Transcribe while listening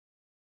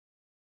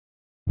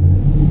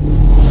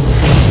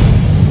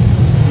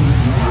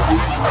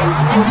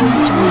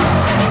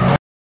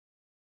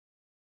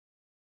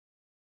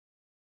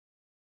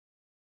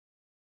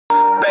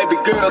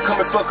Baby girl, come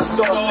and fuck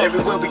us up.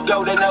 Everywhere we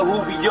go, they know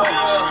who we are.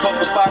 Fuck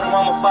the bottom,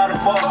 I'm about the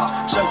bar.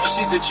 Show you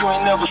shit that you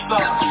ain't never saw.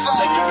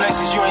 Take you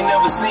places you ain't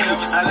never seen.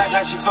 I like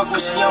how she fuck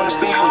when she on the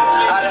beam.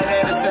 All that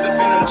ass sit up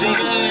in them jeans.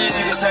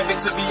 She just happy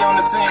to be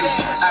on the team.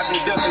 I've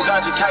been ducking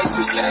dodging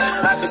cases.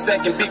 I've been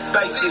stacking big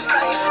faces.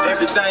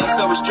 Everything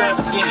so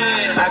extravagant.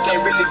 I can't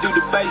really do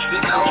the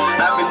basic.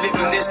 I've been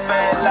living this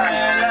fine life.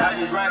 I've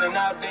been grinding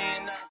all day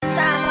and night.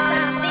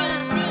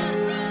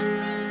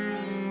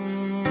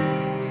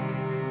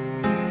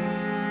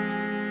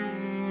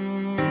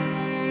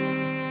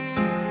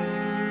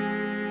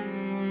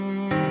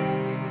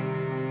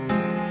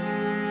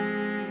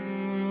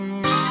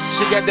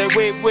 She got that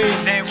wet,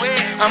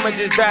 I'ma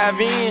just dive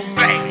in.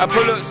 I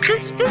pull up,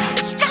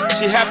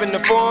 she happen to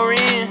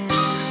foreign.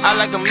 I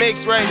like a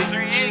X-rated,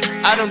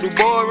 I don't do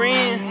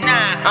boring.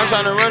 I'm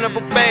tryna run up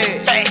a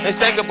bag and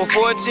stack up a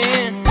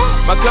 410.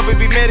 My cup it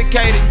be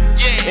medicated,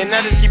 and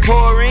I just keep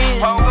pouring.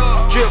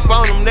 Drip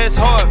on them, that's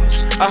hard,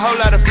 a whole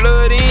lot of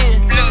flood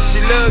in. She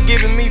love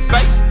giving me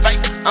face,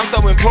 I'm so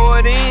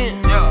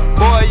important.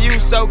 Boy, you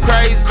so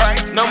crazy,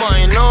 no more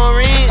in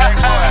Lauren.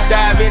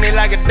 Dive in it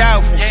like a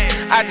dolphin,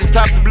 I just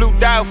popped the blue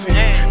dolphin.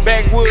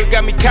 Backwood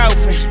got me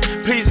coughing,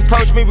 please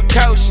approach me with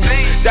caution.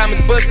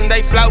 Diamonds bustin',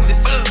 they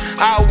flawless,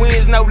 all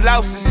wins, no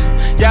losses.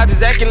 Y'all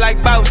just acting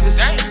like bosses.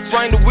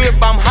 Swing the whip,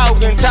 I'm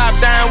hogging. Top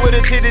down with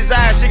her titties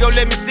eye. She gon'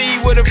 let me see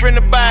what a friend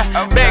to buy.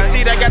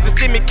 Backseat, I got the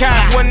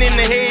semi-cop. One in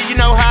the head, you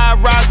know how I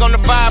rock on the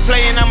fire.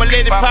 Playing, I'ma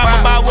let it pop.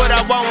 About what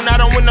I want, I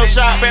don't want no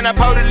shop. And I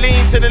pull the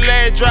lean to the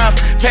last drop.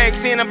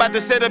 Packs in, I'm about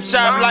to set up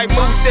shop. Like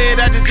Moose said,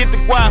 I just get the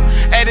guap.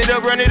 Add it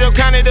up, run it up,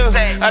 count it up.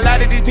 A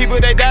lot of these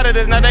people, they doubted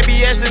us. Now they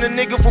be asking a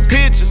nigga for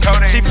pictures.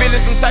 She feeling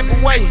some type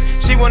of way.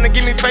 She wanna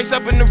give me face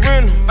up in the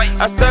rental.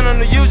 I stun on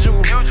the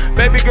usual.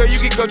 Baby girl, you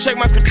can go check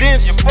my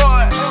credentials.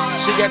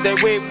 She got that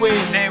wet,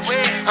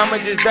 I'ma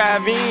just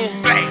dive in.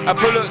 I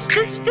pull up,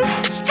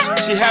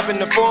 she happen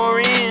to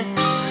foreign.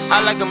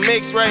 I like a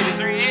X-rated,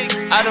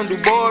 I don't do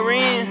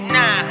boring.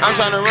 I'm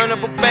tryna run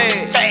up a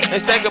bag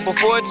and stack up a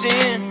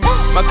 410.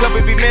 My cup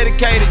it be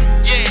medicated,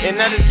 and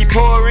I just keep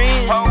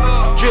pouring.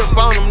 Drip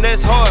on them,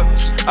 that's hard,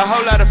 a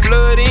whole lot of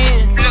flood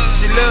in.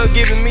 She love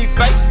giving me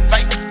face,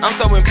 I'm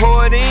so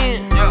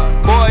important.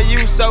 Boy,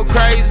 you so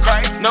crazy,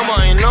 no more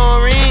in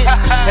Lauren.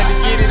 Had to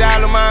get it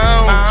all on my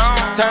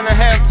own. Turn a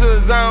half to a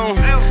zone,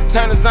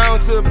 turn a zone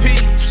to a P.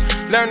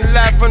 Learned a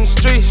lot from the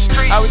streets.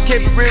 I was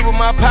kept it real with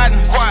my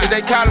partners.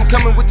 They call them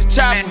coming with the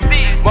chopper.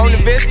 Won't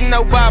invest in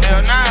no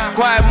bopper.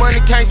 Quiet money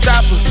can't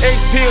stop her.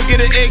 X-pill get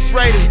an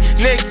X-rated.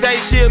 Next day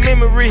she a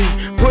memory.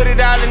 Put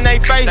it all in they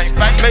face.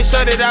 Make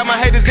sure that all my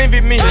haters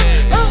envy me.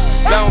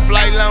 Long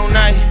flight, long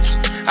night.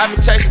 I been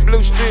chasing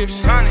blue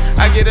strips.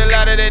 I get a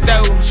lot of that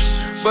dough,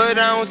 but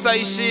I don't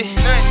say shit.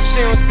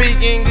 She don't speak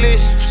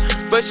English,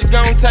 but she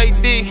gon' take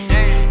dick.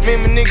 Me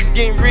and my niggas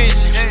getting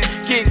rich.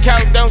 Get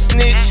caught, don't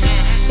snitch.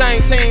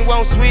 Same team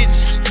won't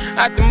switch.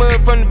 Out the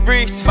mud from the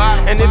bricks.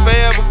 And if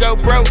I ever go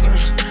broke,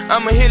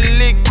 I'ma hit a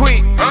lick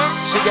quick.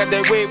 She got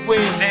that wet,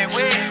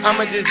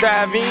 I'ma just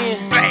dive in.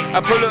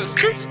 I pull up,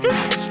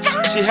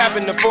 she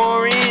happen to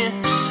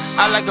foreign.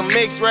 I like a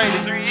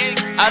X-rated,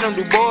 I don't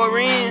do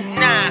boring.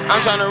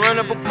 I'm tryna run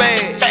up a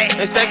bag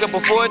and stack up a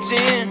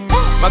 410.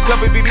 My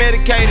cup it be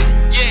medicated,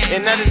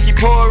 and I just keep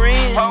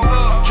pouring.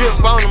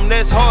 Drip on them,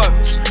 that's hard,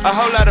 a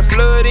whole lot of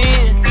flood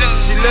in.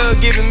 She love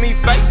giving me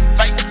face,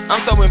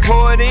 I'm so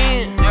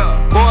important.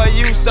 Boy,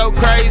 you so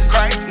crazy,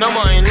 no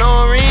more in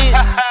Lauren.